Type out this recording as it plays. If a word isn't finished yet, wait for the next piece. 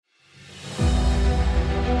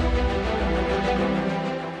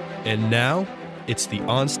And now, it's the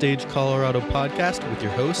Onstage Colorado podcast with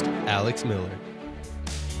your host, Alex Miller.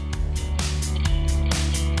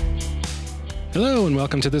 Hello, and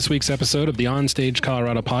welcome to this week's episode of the Onstage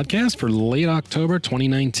Colorado podcast for late October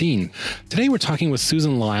 2019. Today, we're talking with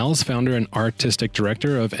Susan Lyles, founder and artistic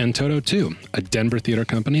director of En Toto 2, a Denver theater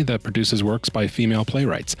company that produces works by female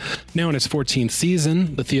playwrights. Now in its 14th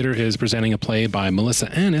season, the theater is presenting a play by Melissa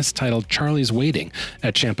Annis titled Charlie's Waiting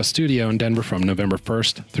at Champa Studio in Denver from November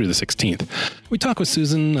 1st through the 16th. We talk with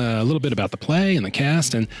Susan a little bit about the play and the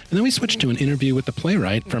cast, and then we switch to an interview with the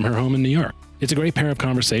playwright from her home in New York. It's a great pair of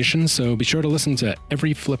conversations, so be sure to listen to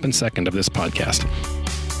every flippin' second of this podcast.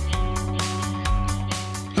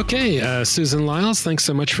 Okay, Susan Lyles, thanks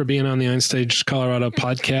so much for being on the Onstage Colorado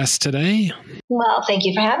podcast today. Well, thank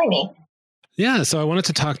you for having me. Yeah, so I wanted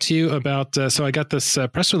to talk to you about, so I got this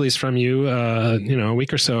press release from you, a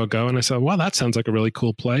week or so ago, and I said, wow, that sounds like a really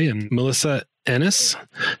cool play. And Melissa Annis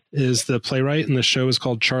is the playwright, and the show is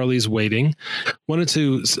called Charlie's Waiting. Wanted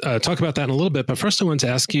to talk about that in a little bit, but first I wanted to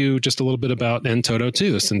ask you just a little bit about En Toto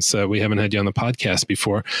 2, since we haven't had you on the podcast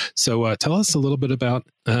before. So tell us a little bit about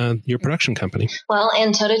your production company. Well,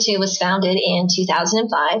 En Toto 2 was founded in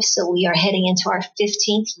 2005, so we are heading into our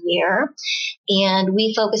 15th year, and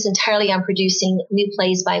we focus entirely on producing new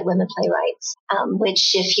plays by women playwrights.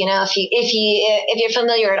 Which, if you're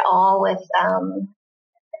familiar at all with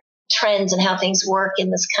trends and how things work in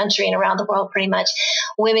this country and around the world, pretty much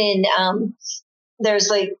women, there's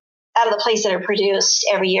out of the plays that are produced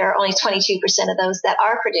every year, only 22% of those that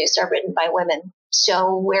are produced are written by women.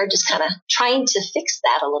 So we're just kind of trying to fix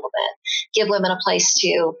that a little bit, give women a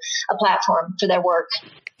platform for their work.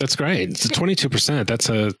 That's great. It's 22%.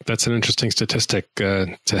 That's an interesting statistic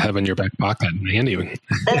to have in your back pocket. Handy.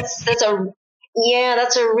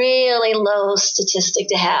 That's a really low statistic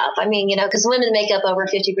to have. I mean, because women make up over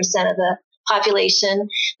 50% of the population.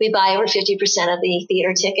 We buy over 50% of the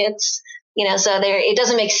theater tickets. So it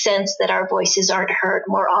doesn't make sense that our voices aren't heard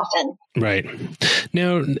more often. Right.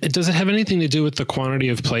 Now, does it have anything to do with the quantity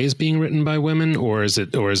of plays being written by women, or is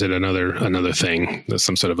it another thing? There's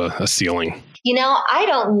some sort of a ceiling. I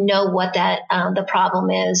don't know what that the problem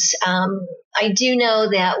is. I do know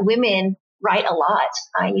that women write a lot.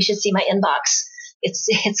 You should see my inbox.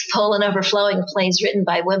 It's full and overflowing of plays written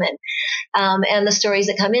by women. And the stories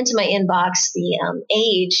that come into my inbox, the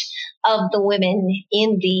age of the women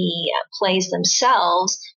in the plays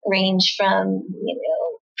themselves range from,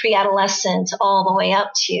 pre-adolescent all the way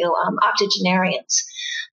up to octogenarians,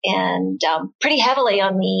 and pretty heavily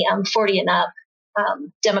on the 40 and up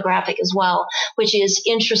demographic as well, which is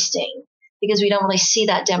interesting because we don't really see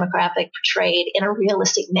that demographic portrayed in a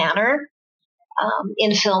realistic manner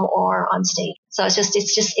in film or on stage. So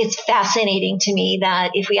it's fascinating to me that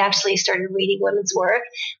if we actually started reading women's work,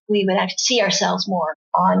 we would actually see ourselves more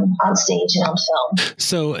on stage and on film.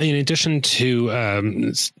 So in addition to,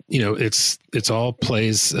 it's all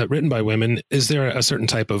plays written by women, is there a certain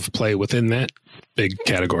type of play within that big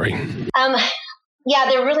category? Yeah,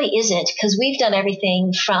 there really isn't, because we've done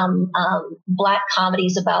everything from Black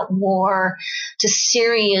comedies about war to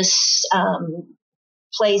serious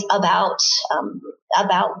plays about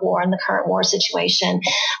war and the current war situation,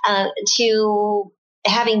 to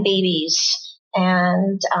having babies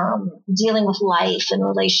and dealing with life and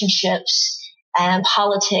relationships and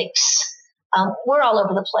politics. We're all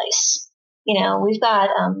over the place. We've got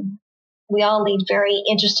we all lead very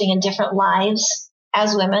interesting and different lives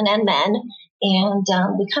as women and men, and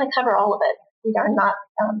we kind of cover all of it. We are not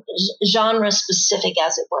genre specific,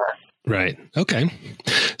 as it were. Right. Okay.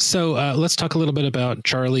 So let's talk a little bit about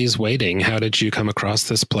Charlie's Waiting. How did you come across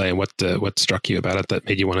this play? What struck you about it that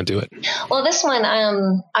made you want to do it? Well, this one,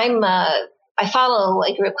 I follow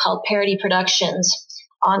a group called Parody Productions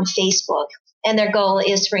on Facebook, and their goal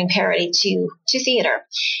is to bring parody to theater.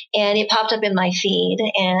 And it popped up in my feed,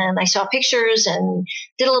 and I saw pictures and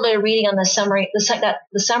did a little bit of reading on the summary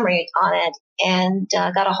on it, and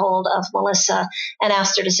got a hold of Melissa and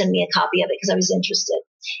asked her to send me a copy of it because I was interested.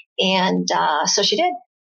 And so she did.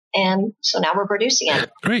 And so now we're producing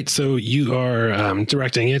it. Great. So you are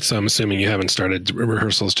directing it. So I'm assuming you haven't started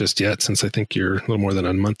rehearsals just yet, since I think you're a little more than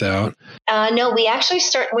a month out. No, we actually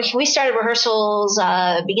we started rehearsals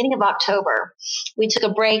beginning of October. We took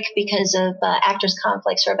a break because of actors'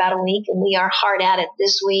 conflicts for about a week, and we are hard at it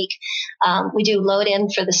this week. We do load in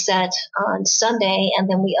for the set on Sunday, and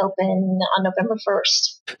then we open on November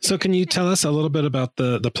 1st. So can you tell us a little bit about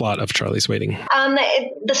the plot of Charlie's Waiting?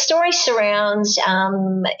 The story surrounds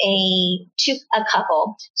a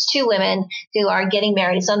couple. It's two women who are getting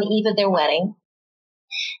married. It's on the eve of their wedding.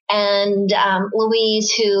 And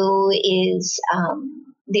Louise, who is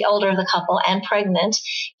the older of the couple and pregnant,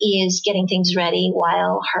 is getting things ready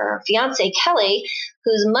while her fiance, Kelly,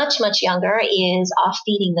 who's much, much younger, is off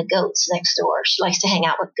feeding the goats next door. She likes to hang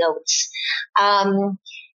out with goats.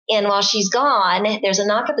 And while she's gone, there's a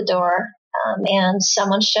knock at the door, and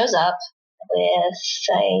someone shows up with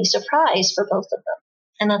a surprise for both of them.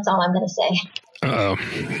 And that's all I'm going to say. Uh-oh.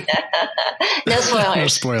 No spoilers. No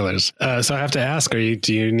spoilers. So I have to ask,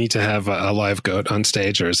 do you need to have a live goat on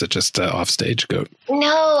stage, or is it just off-stage goat?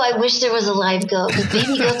 No, I wish there was a live goat, because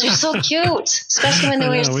baby goats are so cute, especially when they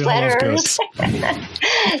wear sweaters.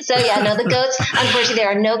 So yeah, no, the goats, unfortunately, there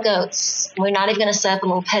are no goats. We're not even going to set up a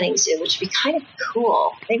little petting zoo, which would be kind of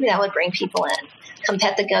cool. Maybe that would bring people in. Come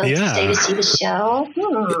pet the goats, stay to see the show.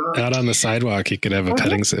 Out on the sidewalk, you could have a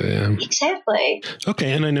petting zoo. Yeah. Exactly.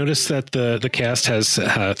 Okay, and I noticed that the cast has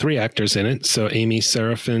 3 actors in it. So Amy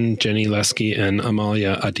Serafin, Jenny Lesky, and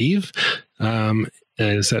Amalia Adiv.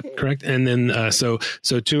 Is that correct? And then so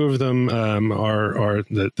 2 of them are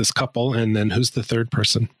this couple, and then who's the third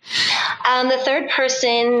person? The third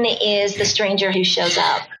person is the stranger who shows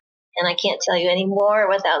up, and I can't tell you any more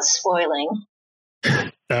without spoiling.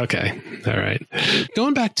 Okay. All right.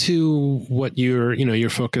 Going back to what your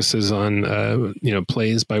focus is on,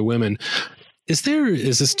 plays by women. Is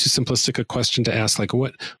this too simplistic a question to ask? Like,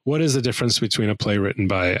 what is the difference between a play written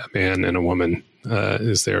by a man and a woman?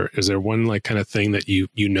 Is there one like kind of thing that you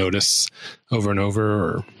notice over and over?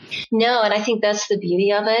 Or? No, and I think that's the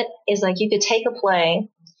beauty of it. Is like you could take a play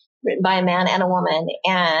written by a man and a woman,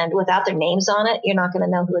 and without their names on it, you're not going to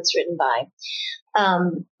know who it's written by.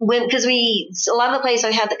 Because a lot of the plays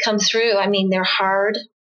I've had that come through, I mean, they're hard,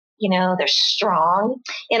 they're strong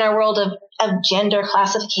in our world of gender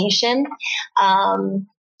classification, and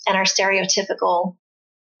our stereotypical,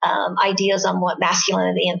 ideas on what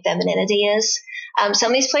masculinity and femininity is.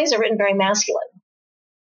 Some of these plays are written very masculine.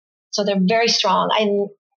 So they're very strong. And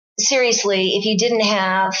seriously, if you didn't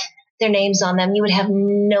have their names on them, you would have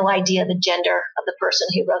no idea the gender of the person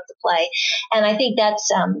who wrote the play. And I think that's,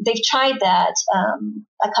 they've tried that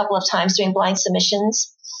a couple of times doing blind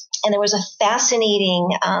submissions. And there was a fascinating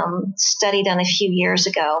study done a few years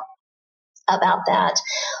ago about that,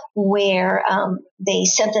 where they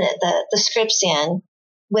sent the scripts in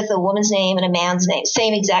with a woman's name and a man's name,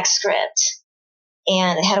 same exact script.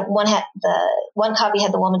 And it had one copy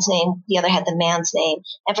had the woman's name, the other had the man's name.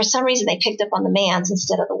 And for some reason, they picked up on the man's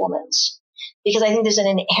instead of the woman's, because I think there's an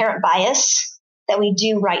inherent bias that we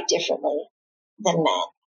do write differently than men,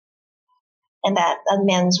 and that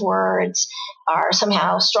men's words are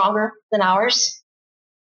somehow stronger than ours.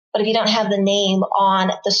 But if you don't have the name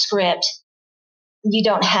on the script, you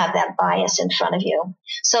don't have that bias in front of you.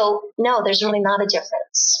 So no, there's really not a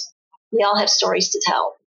difference. We all have stories to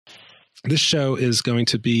tell. This show is going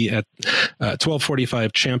to be at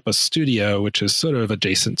 1245 Champa Studio, which is sort of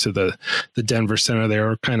adjacent to the Denver Center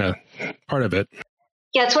there, or kind of part of it.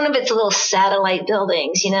 Yeah, it's one of its little satellite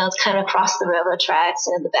buildings. It's kind of across the railroad tracks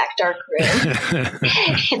and in the back dark room.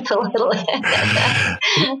 It's a little...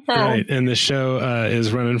 Right, and the show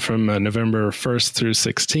is running from November 1st through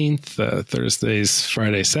 16th, Thursdays,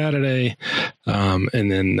 Friday, Saturday,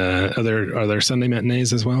 and then are there Sunday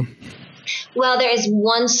matinees as well? Well, there is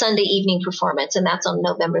one Sunday evening performance, and that's on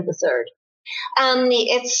November the 3rd.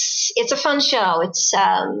 It's a fun show. It's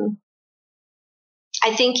I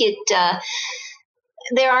think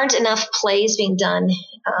there aren't enough plays being done.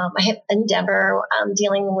 I have Endeavor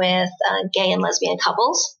dealing with gay and lesbian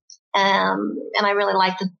couples, and I really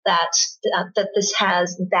like that this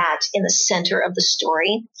has that in the center of the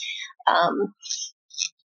story,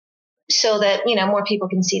 so that more people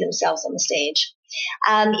can see themselves on the stage.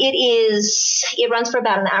 It runs for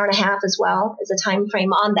about an hour and a half as well as a time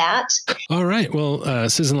frame on that. All right. Well,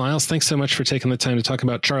 Susan Lyles, thanks so much for taking the time to talk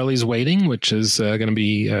about Charlie's Waiting, which is going to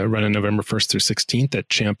be running November 1st through 16th at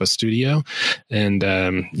Champa Studio. And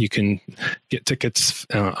you can get tickets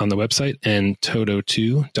on the website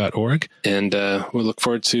entoto2.org. And we'll look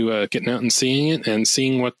forward to getting out and seeing it and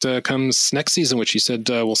seeing what comes next season, which you said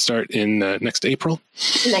will start in next April.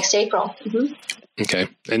 Next April. Mm-hmm. Okay.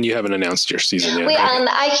 And you haven't announced your season yet.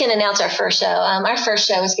 I can announce our first show. Our first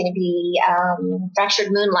show is going to be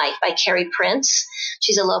Fractured Moonlight by Carrie Prince.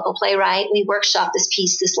 She's a local playwright. We workshopped this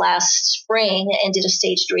piece this last spring and did a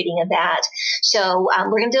staged reading of that. So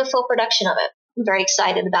we're going to do a full production of it. I'm very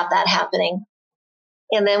excited about that happening.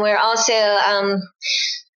 And then we're also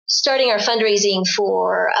starting our fundraising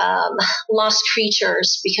for Lost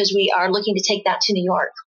Creatures, because we are looking to take that to New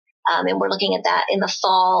York. And we're looking at that in the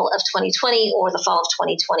fall of 2020 or the fall of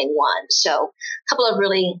 2021. So a couple of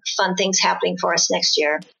really fun things happening for us next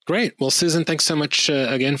year. Great. Well, Susan, thanks so much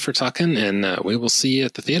again for talking, and we will see you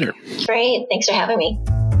at the theater. Great. Thanks for having me.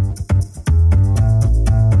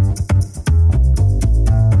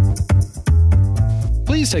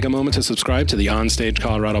 Please take a moment to subscribe to the Onstage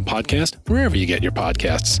Colorado podcast wherever you get your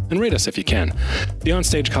podcasts, and rate us if you can. The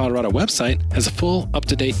Onstage Colorado website has a full,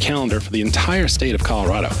 up-to-date calendar for the entire state of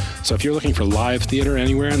Colorado. So if you're looking for live theater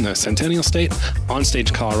anywhere in the Centennial State,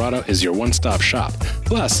 Onstage Colorado is your one-stop shop.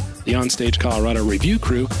 Plus, the Onstage Colorado review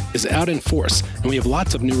crew is out in force, and we have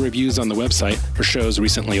lots of new reviews on the website for shows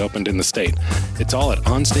recently opened in the state. It's all at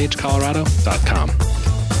onstagecolorado.com.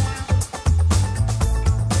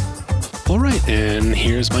 All right, and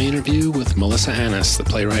here's my interview with Melissa Annis, the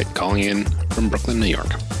playwright calling in from Brooklyn, New York.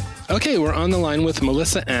 Okay, we're on the line with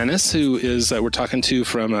Melissa Annis, who is we're talking to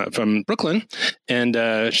from Brooklyn,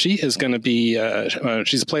 and she is going to be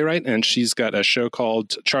she's a playwright, and she's got a show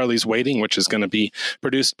called Charlie's Waiting, which is going to be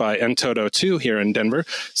produced by Entoto 2 here in Denver.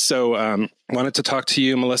 So wanted to talk to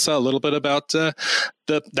you, Melissa, a little bit about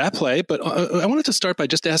that play, but I wanted to start by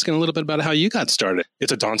just asking a little bit about how you got started.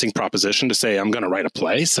 It's a daunting proposition to say, I'm going to write a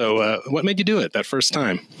play. So what made you do it that first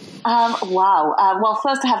time? Wow. Well,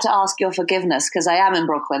 first I have to ask your forgiveness because I am in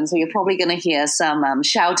Brooklyn, so you're probably going to hear some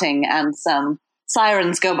shouting and some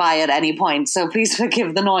sirens go by at any point. So please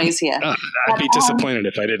forgive the noise here. I'd be disappointed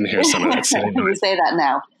if I didn't hear some of that. You say that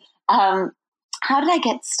now. How did I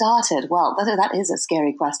get started? Well, that is a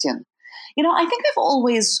scary question. You know, I think I've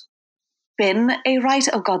always been a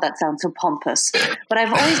writer. Oh God, that sounds so pompous. But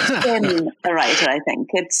I've always been a writer, I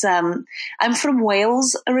think. It's I'm from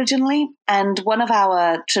Wales originally, and one of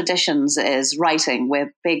our traditions is writing.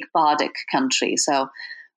 We're big bardic country. So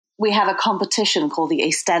we have a competition called the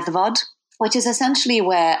Eisteddfod, which is essentially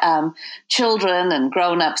where children and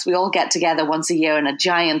grown-ups, we all get together once a year in a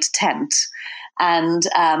giant tent. And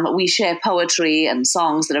we share poetry and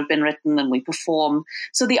songs that have been written, and we perform.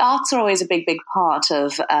 So the arts are always a big, big part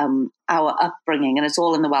of our upbringing, and it's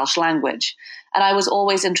all in the Welsh language. And I was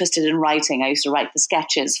always interested in writing. I used to write the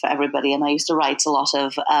sketches for everybody, and I used to write a lot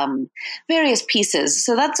of various pieces.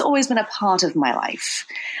 So that's always been a part of my life.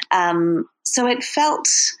 So it felt...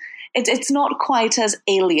 It's not quite as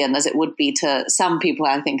alien as it would be to some people,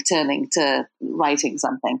 I think, turning to writing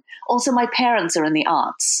something. Also, my parents are in the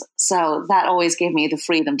arts, so that always gave me the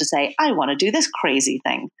freedom to say, I want to do this crazy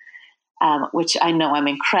thing, which I know I'm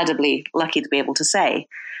incredibly lucky to be able to say.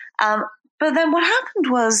 But then what happened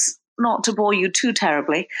was, not to bore you too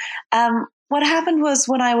terribly, what happened was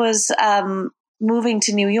when I was moving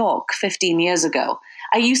to New York 15 years ago,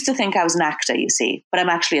 I used to think I was an actor, you see, but I'm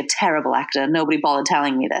actually a terrible actor. Nobody bothered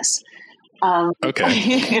telling me this.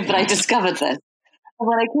 Okay. But I discovered this.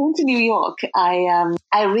 When I came to New York, I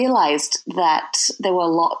realized that there were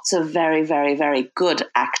lots of very, very, very good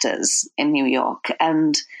actors in New York.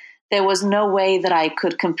 And there was no way that I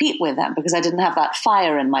could compete with them because I didn't have that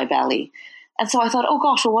fire in my belly. And so I thought, oh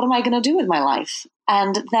gosh, well, what am I going to do with my life?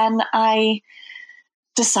 And then I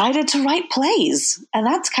decided to write plays. And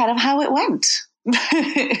that's kind of how it went.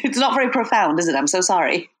 It's not very profound, is it? I'm so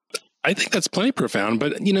sorry. I think that's plenty profound,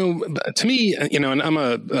 but to me, and I'm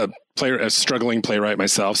a struggling playwright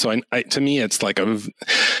myself. So to me, it's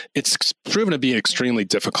it's proven to be an extremely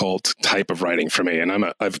difficult type of writing for me.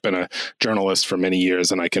 And I've been a journalist for many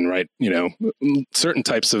years, and I can write, certain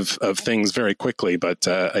types of things very quickly, but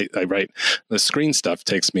I write the screen stuff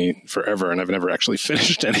takes me forever, and I've never actually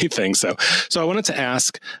finished anything. So I wanted to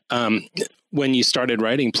ask, when you started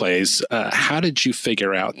writing plays, how did you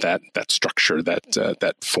figure out that structure,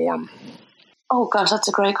 that form? Oh gosh, that's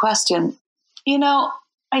a great question.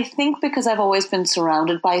 I think because I've always been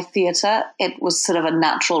surrounded by theatre, it was sort of a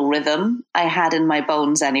natural rhythm I had in my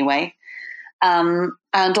bones anyway. And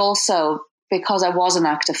also because I was an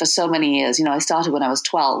actor for so many years, I started when I was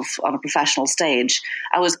 12 on a professional stage.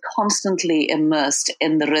 I was constantly immersed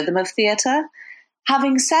in the rhythm of theatre.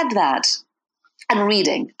 Having said that, and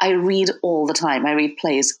reading. I read all the time. I read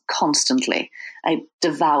plays constantly. I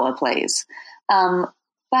devour plays. But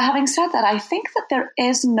having said that, I think that there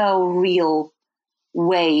is no real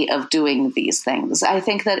way of doing these things. I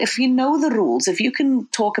think that if you know the rules, if you can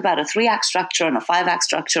talk about a 3-act structure and a 5-act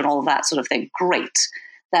structure and all that sort of thing, great.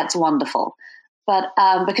 That's wonderful. But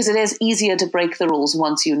because it is easier to break the rules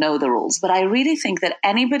once you know the rules. But I really think that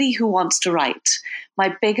anybody who wants to write,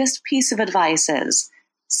 my biggest piece of advice is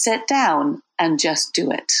sit down and just do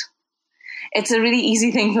it. It's a really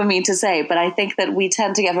easy thing for me to say, but I think that we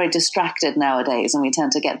tend to get very distracted nowadays and we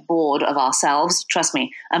tend to get bored of ourselves. Trust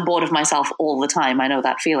me, I'm bored of myself all the time. I know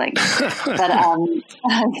that feeling. But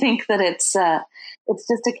I think that it's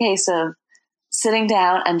just a case of sitting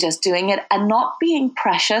down and just doing it and not being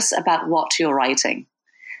precious about what you're writing.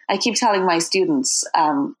 I keep telling my students,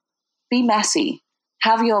 be messy.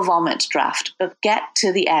 Have your vomit draft, but get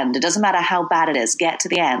to the end. It doesn't matter how bad it is, get to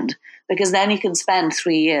the end, because then you can spend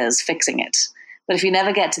 3 years fixing it. But if you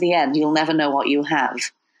never get to the end, you'll never know what you have.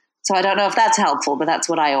 So I don't know if that's helpful, but that's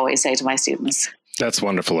what I always say to my students. That's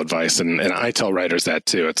wonderful advice. And I tell writers that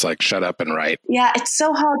too. It's like, shut up and write. Yeah, it's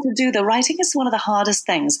so hard to do. The writing is one of the hardest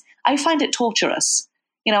things. I find it torturous.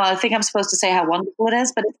 I think I'm supposed to say how wonderful it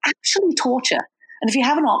is, but it's actually torture. And if you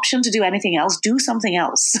have an option to do anything else, do something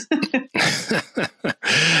else.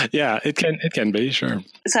 Yeah, it can be, sure.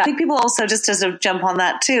 So I think people also, just to sort of jump on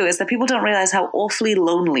that too, is that people don't realize how awfully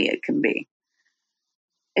lonely it can be.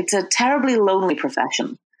 It's a terribly lonely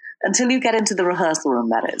profession. Until you get into the rehearsal room,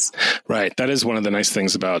 that is. Right. That is one of the nice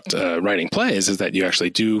things about writing plays, is that you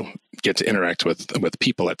actually do get to interact with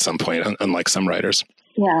people at some point, unlike some writers.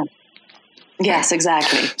 Yeah. Yes,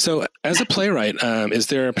 exactly. So as a playwright, is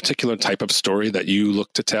there a particular type of story that you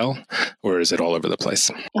look to tell, or is it all over the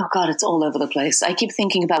place? Oh, God, it's all over the place. I keep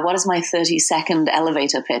thinking about what is my 30-second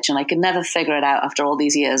elevator pitch, and I can never figure it out after all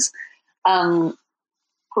these years,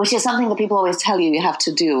 which is something that people always tell you have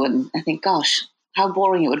to do. And I think, gosh, how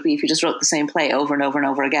boring it would be if you just wrote the same play over and over and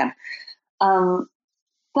over again.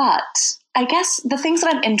 But I guess the things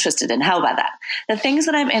that I'm interested in, how about that? The things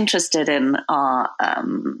that I'm interested in are,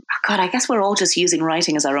 I guess we're all just using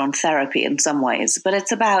writing as our own therapy in some ways, but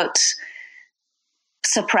it's about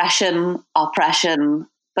suppression, oppression,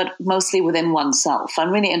 but mostly within oneself.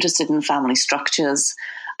 I'm really interested in family structures.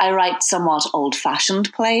 I write somewhat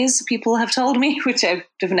old-fashioned plays, people have told me, which I've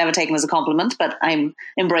never taken as a compliment, but I'm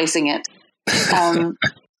embracing it. I'm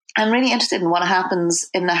really interested in what happens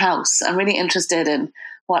in the house. I'm really interested in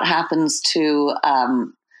what happens to,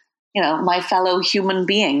 my fellow human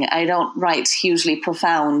being. I don't write hugely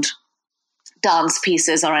profound dance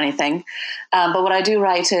pieces or anything, but what I do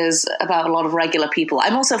write is about a lot of regular people.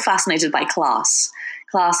 I'm also fascinated by class.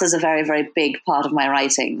 Class is a very, very big part of my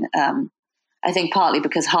writing. I think partly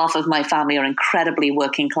because half of my family are incredibly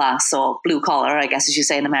working class, or blue collar, I guess, as you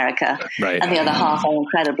say in America, right. And the other half are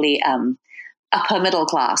incredibly upper middle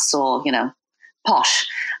class, or posh,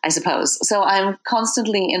 I suppose. So I'm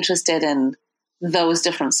constantly interested in those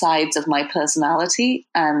different sides of my personality,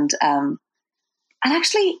 and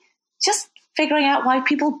actually just figuring out why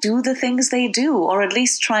people do the things they do, or at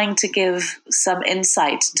least trying to give some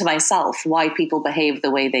insight to myself why people behave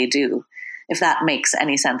the way they do, if that makes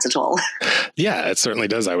any sense at all. Yeah, it certainly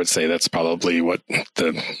does. I would say that's probably what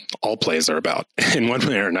all plays are about in one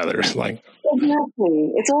way or another. Like,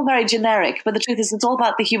 exactly. It's all very generic, but the truth is it's all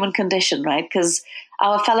about the human condition, right? Because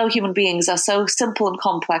our fellow human beings are so simple and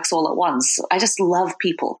complex all at once. I just love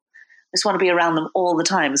people. I just want to be around them all the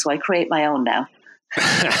time, so I create my own now.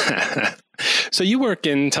 So you work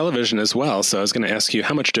in television as well. So I was going to ask you,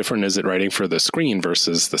 how much different is it writing for the screen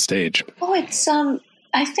versus the stage? Oh, it's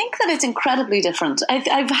I think that it's incredibly different.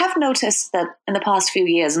 I have noticed that in the past few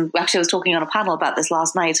years, and actually I was talking on a panel about this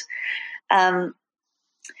last night,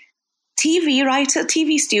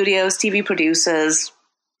 TV studios, TV producers,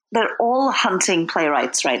 they're all hunting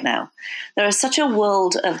playwrights right now. There is such a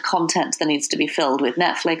world of content that needs to be filled with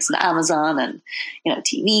Netflix and Amazon and,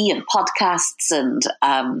 TV and podcasts and,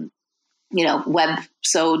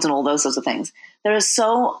 websodes and all those sorts of things. There is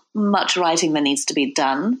so much writing that needs to be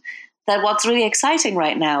done that what's really exciting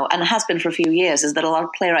right now, and has been for a few years, is that a lot of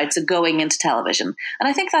playwrights are going into television. And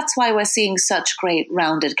I think that's why we're seeing such great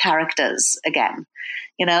rounded characters again.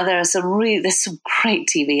 There's some great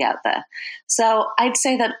TV out there. So I'd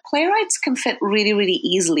say that playwrights can fit really, really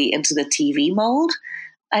easily into the TV mold.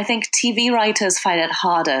 I think TV writers find it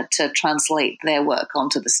harder to translate their work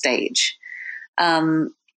onto the stage.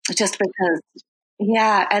 Just because,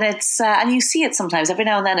 yeah, and it's, and you see it sometimes. Every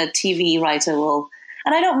now and then a TV writer will,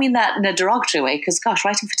 and I don't mean that in a derogatory way, because gosh,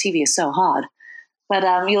 writing for TV is so hard. But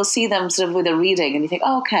you'll see them sort of with a reading and you think,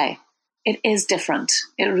 oh, okay, it is different.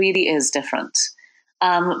 It really is different.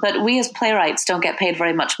 But we as playwrights don't get paid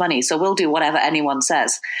very much money, so we'll do whatever anyone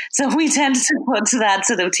says. So we tend to put that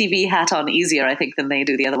sort of TV hat on easier, I think, than they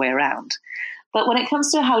do the other way around. But when it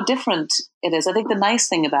comes to how different it is, I think the nice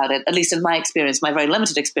thing about it, at least in my experience, my very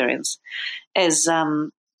limited experience, is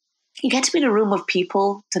you get to be in a room of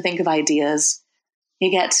people to think of ideas. You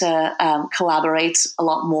get to collaborate a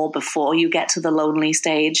lot more before you get to the lonely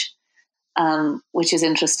stage, which is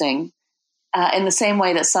interesting. In the same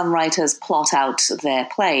way that some writers plot out their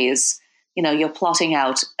plays, you're plotting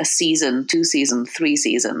out a season, 2 seasons, 3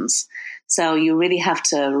 seasons. So you really have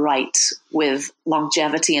to write with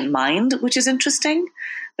longevity in mind, which is interesting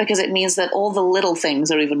because it means that all the little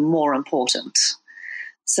things are even more important.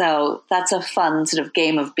 So that's a fun sort of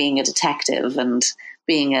game of being a detective and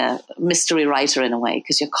being a mystery writer in a way,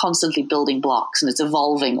 because you're constantly building blocks and it's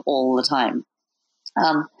evolving all the time.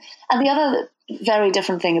 And the other very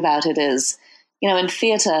different thing about it is, in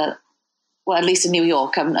theatre, well, at least in New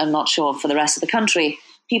York, I'm not sure for the rest of the country,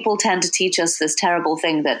 people tend to teach us this terrible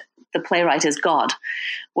thing that the playwright is God,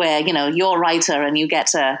 where, you're a writer and you get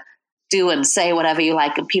to do and say whatever you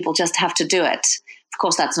like and people just have to do it. Of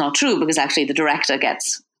course, that's not true, because actually the director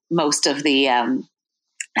gets most of the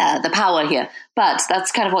power here. But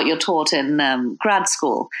that's kind of what you're taught in grad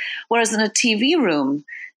school. Whereas in a TV room,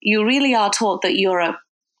 you really are taught that you're a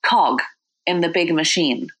cog in the big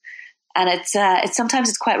machine. And it's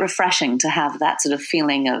sometimes quite refreshing to have that sort of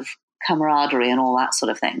feeling of camaraderie and all that sort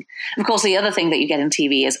of thing. And of course, the other thing that you get in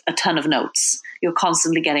TV is a ton of notes. You're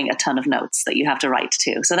constantly getting a ton of notes that you have to write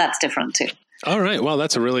too. So that's different too. All right. Well,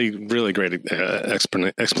 that's a really, really great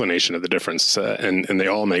explanation of the difference. And they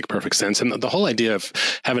all make perfect sense. And the whole idea of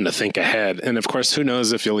having to think ahead. And of course, who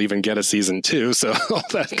knows if you'll even get a season 2. So all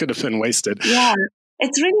that could have been wasted. Yeah.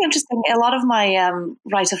 It's really interesting. A lot of my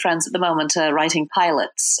writer friends at the moment are writing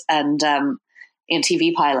pilots and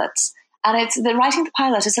TV pilots. And writing the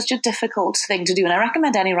pilot is such a difficult thing to do. And I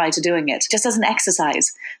recommend any writer doing it just as an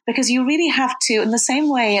exercise, because you really have to, in the same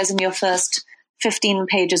way as in your first 15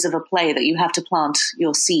 pages of a play that you have to plant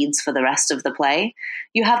your seeds for the rest of the play,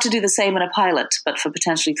 you have to do the same in a pilot, but for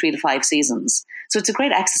potentially 3 to 5 seasons. So it's a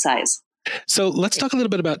great exercise. So let's talk a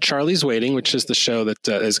little bit about Charlie's Waiting, which is the show that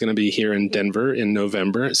is going to be here in Denver in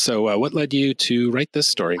November. So what led you to write this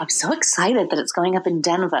story? I'm so excited that it's going up in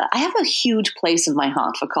Denver. I have a huge place in my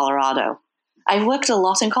heart for Colorado. I've worked a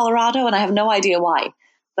lot in Colorado, and I have no idea why.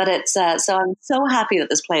 But it's so I'm so happy that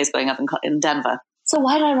this play is going up in Denver. So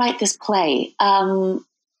why did I write this play? Gosh,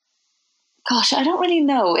 I don't really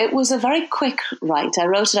know. It was a very quick write. I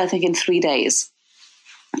wrote it, I think, in 3 days.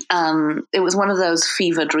 It was one of those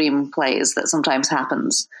fever dream plays that sometimes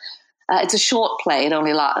happens. It's a short play.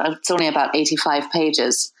 It's only about 85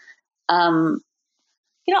 pages. I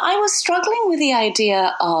was struggling with the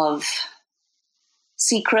idea of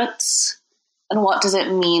secrets and what does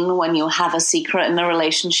it mean when you have a secret in a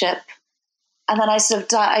relationship. And then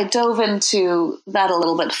I dove into that a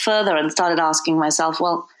little bit further and started asking myself,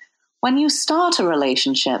 well, when you start a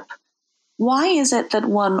relationship, why is it that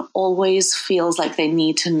one always feels like they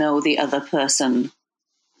need to know the other person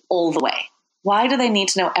all the way? Why do they need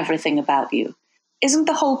to know everything about you? Isn't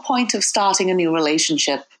the whole point of starting a new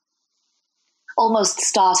relationship almost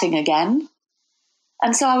starting again?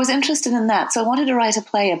 And so I was interested in that. So I wanted to write a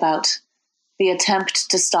play about the attempt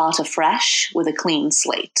to start afresh with a clean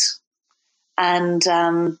slate. And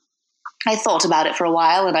I thought about it for a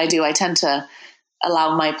while, and I tend to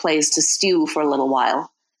allow my plays to stew for a little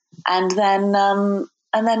while. And then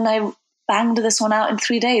I banged this one out in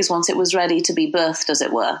 3 days once it was ready to be birthed, as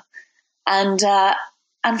it were. And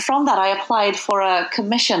from that, I applied for a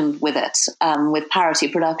commission with it, with Parity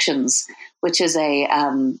Productions, which is a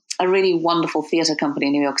really wonderful theater company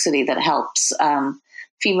in New York City that helps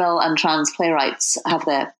female and trans playwrights have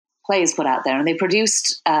their plays put out there. And they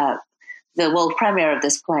produced the world premiere of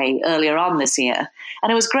this play earlier on this year.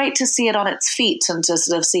 And it was great to see it on its feet and to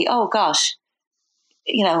sort of see, oh gosh,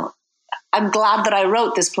 I'm glad that I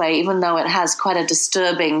wrote this play, even though it has quite a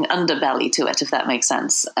disturbing underbelly to it, if that makes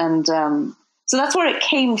sense. And so that's where it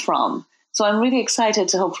came from. So I'm really excited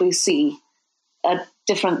to hopefully see a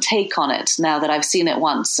different take on it now that I've seen it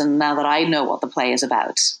once and now that I know what the play is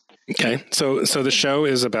about. Okay, so the show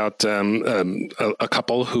is about a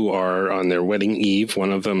couple who are on their wedding eve.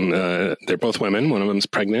 One of them, they're both women. One of them's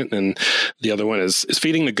pregnant, and the other one is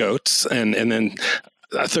feeding the goats. And then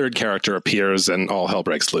a third character appears, and all hell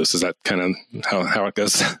breaks loose. Is that kind of how it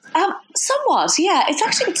goes? Somewhat, yeah.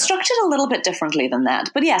 It's structured a little bit differently than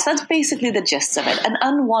that, but yes, that's basically the gist of it. An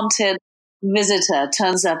unwanted visitor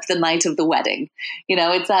turns up the night of the wedding.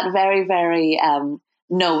 It's that very, very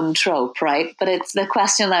known trope, right? But it's the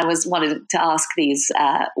question I wanted to ask these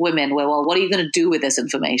women were, well, what are you going to do with this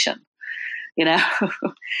information?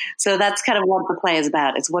 So that's kind of what the play is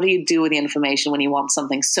about. It's what do you do with the information when you want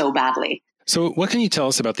something so badly? So what can you tell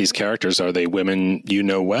us about these characters? Are they women you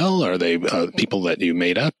know well? Are they people that you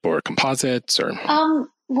made up or composites? Or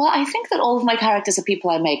well, I think that all of my characters are people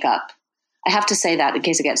I make up. I have to say that in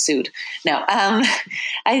case I get sued. No,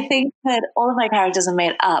 I think that all of my characters are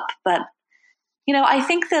made up, but I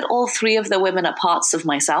think that all 3 of the women are parts of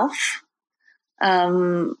myself.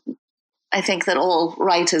 I think that all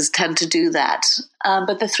writers tend to do that.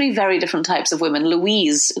 But the 3 very different types of women,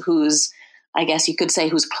 Louise, who's, I guess you could say,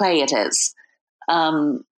 whose play it is.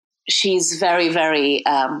 She's very, very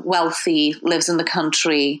wealthy, lives in the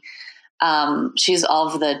country. She's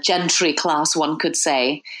of the gentry class, one could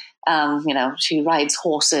say. She rides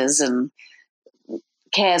horses and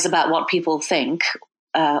cares about what people think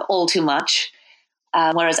all too much.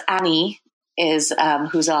 Whereas Annie is,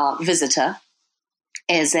 who's our visitor,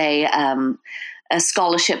 is a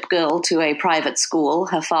scholarship girl to a private school.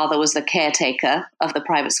 Her father was the caretaker of the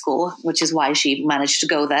private school, which is why she managed to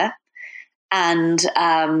go there. And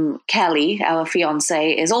Kelly, our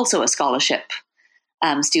fiance, is also a scholarship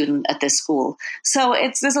student at this school. So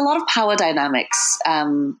there's a lot of power dynamics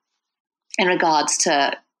in regards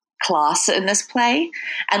to class in this play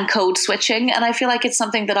and code switching. And I feel like it's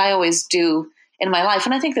something that I always do in my life.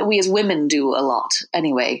 And I think that we as women do a lot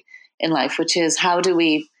anyway in life, which is how do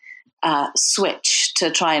we switch to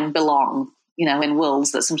try and belong, in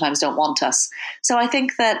worlds that sometimes don't want us. So I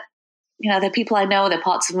think that, they're people I know, they're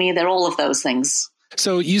parts of me, they're all of those things.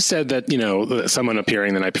 So you said that, someone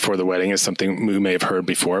appearing the night before the wedding is something we may have heard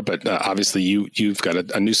before, but obviously you've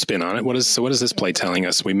got a new spin on it. What is this play telling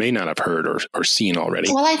us we may not have heard or seen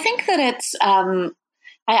already? Well, I think that it's,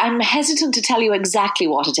 I'm hesitant to tell you exactly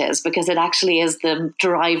what it is because it actually is the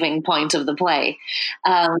driving point of the play.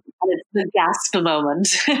 And it's the gasp moment,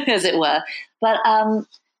 as it were. But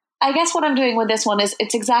I guess what I'm doing with this one is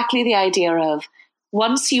it's exactly the idea of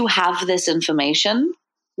once you have this information,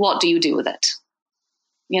 what do you do with it?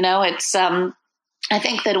 It's, I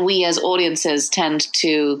think that we as audiences tend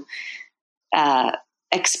to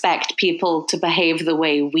expect people to behave the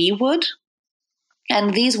way we would.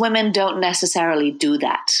 And these women don't necessarily do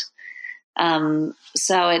that.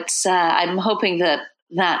 So it's, I'm hoping that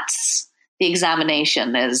that's the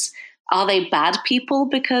examination is, are they bad people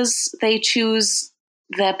because they choose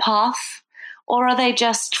their path? Or are they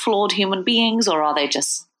just flawed human beings? Or are they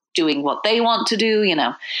just doing what they want to do?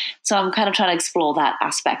 So I'm kind of trying to explore that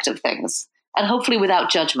aspect of things. And hopefully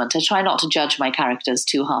without judgment. I try not to judge my characters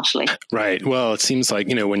too harshly. Right. Well, it seems like,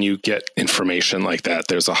 when you get information like that,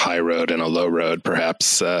 there's a high road and a low road,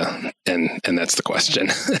 perhaps. And that's the question,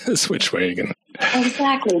 is which way are you going to...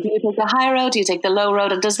 Exactly. Do you take the high road? Do you take the low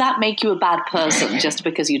road? And does that make you a bad person just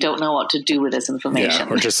because you don't know what to do with this information?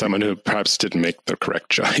 Yeah, or just someone who perhaps didn't make the correct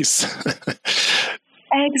choice.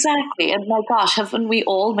 Exactly. And my gosh, haven't we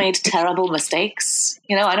all made terrible mistakes?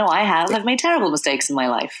 I know I have. I've made terrible mistakes in my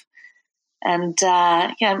life. And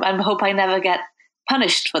I hope I never get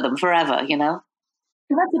punished for them forever, And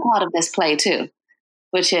that's a part of this play too,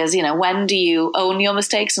 which is, when do you own your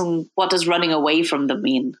mistakes and what does running away from them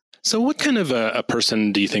mean? So what kind of a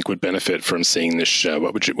person do you think would benefit from seeing this show?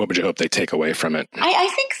 What would you hope they take away from it? I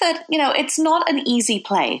think that, it's not an easy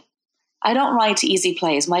play. I don't write easy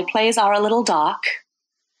plays. My plays are a little dark.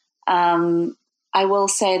 I will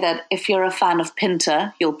say that if you're a fan of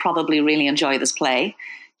Pinter, you'll probably really enjoy this play.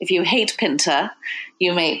 If you hate Pinter,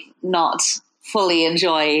 you may not fully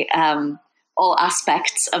enjoy all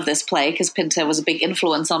aspects of this play because Pinter was a big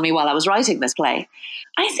influence on me while I was writing this play.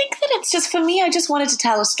 I think that it's just, for me, I just wanted to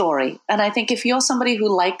tell a story. And I think if you're somebody who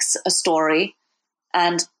likes a story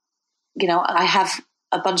and, I have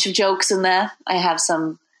a bunch of jokes in there, I have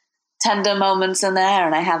some tender moments in there,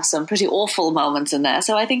 and I have some pretty awful moments in there.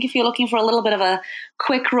 So I think if you're looking for a little bit of a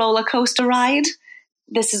quick roller coaster ride,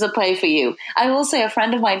 this is a play for you. I will say a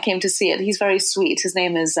friend of mine came to see it. He's very sweet. His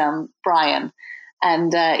name is Brian,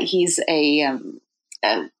 and he's a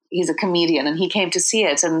comedian, and he came to see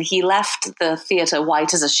it, and he left the theater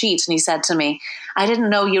white as a sheet, and he said to me, "I didn't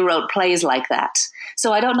know you wrote plays like that."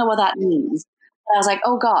 So I don't know what that means. And I was like,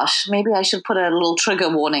 oh gosh, maybe I should put a little trigger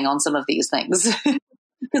warning on some of these things.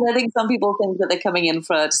 Because I think some people think that they're coming in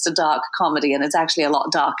for just a dark comedy, and it's actually a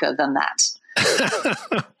lot darker than that.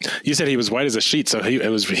 You said he was white as a sheet, so he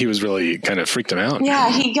was really kind of freaked him out. Yeah,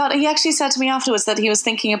 he actually said to me afterwards that he was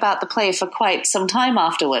thinking about the play for quite some time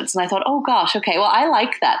afterwards, and I thought, oh gosh, okay, well, I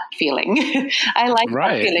like that feeling. I like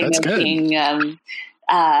that feeling of good. Being,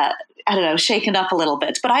 I don't know, shaken up a little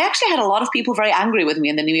bit. But I actually had a lot of people very angry with me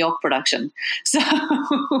in the New York production, so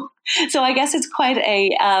I guess it's quite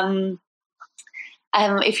a.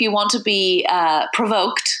 If you want to be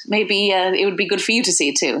provoked, maybe it would be good for you to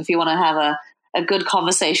see too, if you want to have a good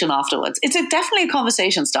conversation afterwards. It's definitely a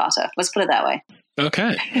conversation starter. Let's put it that way.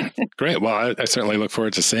 Okay, great. Well, I certainly look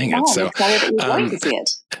forward to seeing it. I'm excited that you're going to see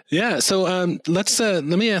it. Yeah. So let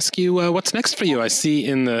me ask you, what's next for you? I see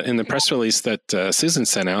in the press release that Susan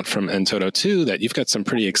sent out from Entoto 2 that you've got some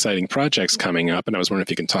pretty exciting projects coming up, and I was wondering if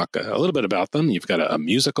you can talk a little bit about them. You've got a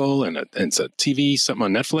musical and it's a TV, something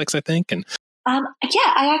on Netflix, I think, and.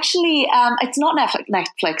 I actually, it's not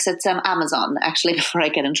Netflix, it's Amazon, actually, before I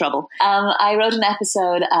get in trouble. I wrote an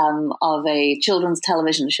episode of a children's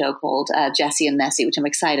television show called Jessie and Nessie, which I'm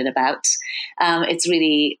excited about. It's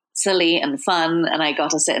really silly and fun, and I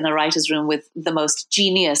got to sit in a writer's room with the most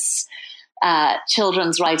genius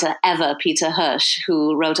children's writer ever, Peter Hirsch,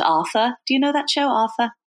 who wrote Arthur. Do you know that show,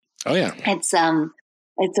 Arthur? Oh, yeah.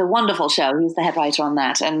 It's a wonderful show. He's the head writer on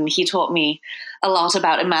that. And he taught me a lot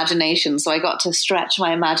about imagination. So I got to stretch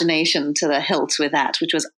my imagination to the hilt with that,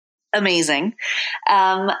 which was amazing.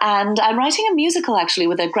 And I'm writing a musical actually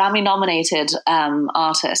with a Grammy-nominated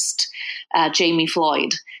artist, Jamie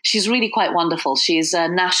Floyd. She's really quite wonderful. She's a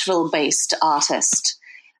Nashville-based artist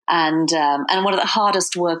and one of the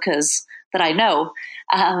hardest workers that I know.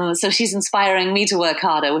 So she's inspiring me to work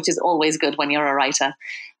harder, which is always good when you're a writer.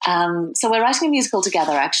 So we're writing a musical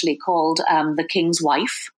together actually called The King's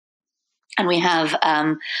Wife. And we have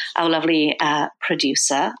our lovely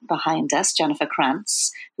producer behind us, Jennifer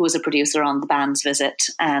Krantz, who was a producer on The Band's Visit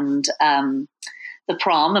and The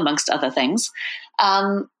Prom, amongst other things.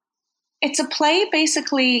 It's a play,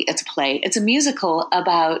 basically. It's a musical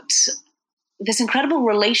about this incredible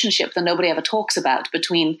relationship that nobody ever talks about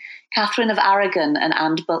between Catherine of Aragon and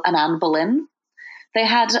Anne Boleyn. They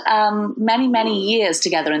had many, many years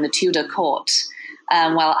together in the Tudor court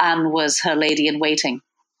while Anne was her lady-in-waiting,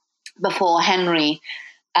 before Henry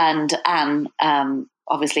and Anne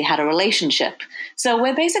obviously had a relationship. So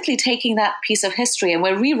we're basically taking that piece of history and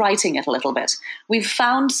we're rewriting it a little bit. We've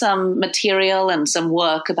found some material and some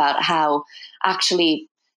work about how actually,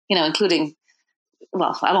 including,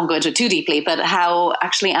 well, I won't go into it too deeply, but how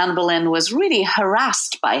actually Anne Boleyn was really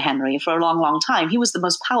harassed by Henry for a long, long time. He was the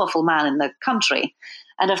most powerful man in the country.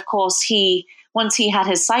 And of course, once he had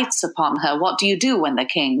his sights upon her, what do you do when the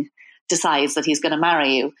king decides that he's going to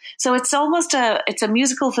marry you? So it's almost it's a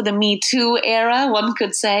musical for the Me Too era, one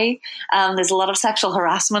could say. There's a lot of sexual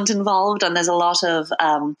harassment involved, and there's a lot of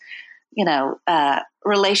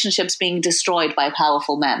relationships being destroyed by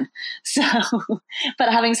powerful men. So,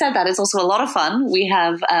 but having said that, it's also a lot of fun. We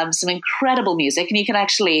have some incredible music, and you can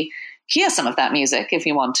actually hear some of that music if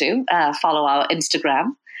you want to. Follow our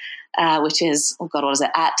Instagram, which is,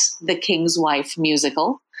 at The King's Wife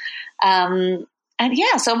Musical. And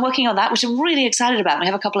yeah, so I'm working on that, which I'm really excited about. And I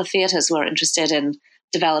have a couple of theatres who are interested in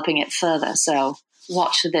developing it further. So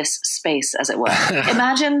watch this space, as it were.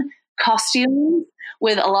 Imagine costumes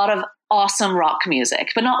with a lot of awesome rock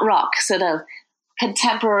music, but not rock, sort of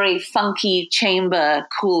contemporary, funky, chamber,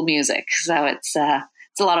 cool music. So it's a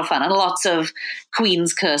lot of fun and lots of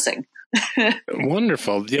Queen's cursing.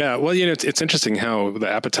 Wonderful. Yeah. Well, it's interesting how the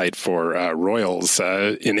appetite for royals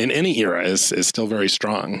in any era is still very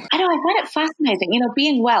strong. I know. I find it fascinating.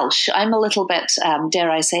 Being Welsh, I'm a little bit,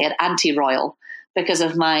 dare I say it, anti-royal because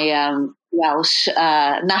of my Welsh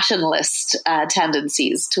nationalist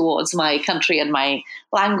tendencies towards my country and my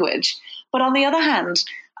language. But on the other hand,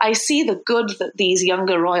 I see the good that these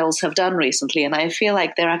younger royals have done recently, and I feel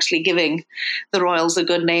like they're actually giving the royals a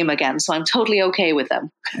good name again. So I'm totally okay with them.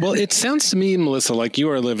 Well, it sounds to me, Melissa, like you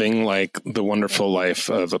are living like the wonderful life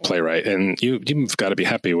of a playwright, and you've got to be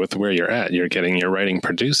happy with where you're at. You're getting your writing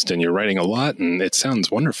produced, and you're writing a lot, and it sounds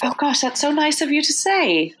wonderful. Oh gosh, that's so nice of you to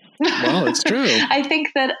say. Well, it's true. I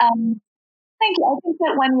think that thank you. I think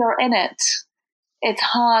that when you're in it, it's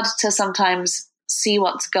hard to sometimes see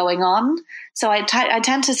what's going on. So I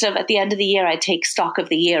tend to sort of, at the end of the year, I take stock of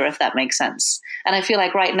the year, if that makes sense. And I feel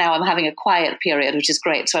like right now I'm having a quiet period, which is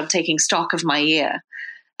great. So I'm taking stock of my year.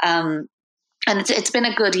 And it's been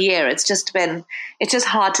a good year. It's just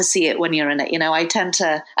hard to see it when you're in it.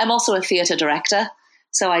 I'm also a theatre director.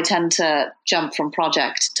 So I tend to jump from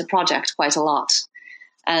project to project quite a lot.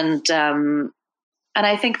 And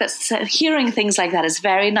I think that hearing things like that is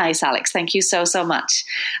very nice, Alex. Thank you so, so much.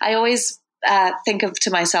 I always think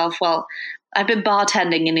to myself, well, I've been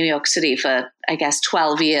bartending in New York City for, I guess,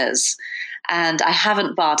 12 years, and I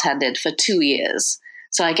haven't bartended for 2 years.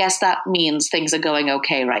 So I guess that means things are going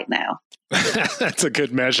okay right now. That's a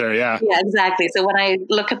good measure, yeah. Yeah, exactly. So when I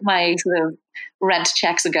look at my sort of rent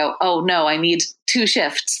checks and go, oh no, I need 2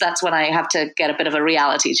 shifts, that's when I have to get a bit of a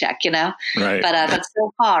reality check, Right. But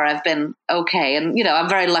so far I've been okay. And, I'm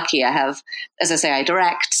very lucky. I have, as I say, I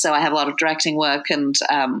direct, so I have a lot of directing work, and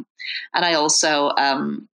I also,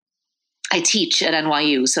 I teach at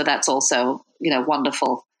NYU. So that's also,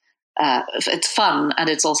 wonderful. It's fun, and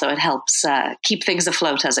it helps keep things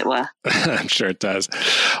afloat, as it were. I'm sure it does.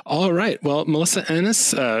 All right. Well, Melissa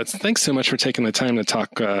Ennis, thanks so much for taking the time to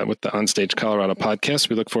talk with the Onstage Colorado podcast.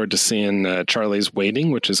 We look forward to seeing Charlie's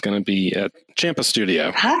Waiting, which is going to be at Champa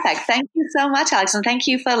Studio. Perfect. Thank you so much, Alex. And thank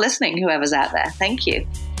you for listening, whoever's out there. Thank you.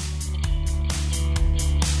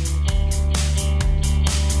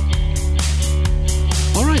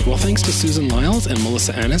 All right. Well, thanks to Susan Lyles and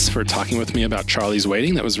Melissa Ennis for talking with me about Charlie's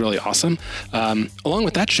Waiting. That was really awesome. Along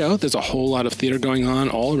with that show, there's a whole lot of theater going on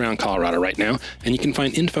all around Colorado right now, and you can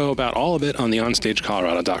find info about all of it on the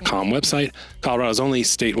OnStageColorado.com website, Colorado's only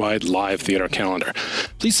statewide live theater calendar.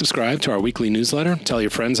 Please subscribe to our weekly newsletter, tell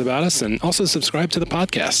your friends about us, and also subscribe to the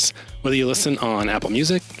podcasts. Whether you listen on Apple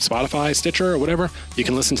Music, Spotify, Stitcher, or whatever, you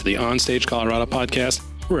can listen to the OnStage Colorado podcast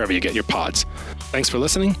wherever you get your pods. Thanks for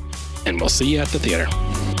listening, and we'll see you at the theater.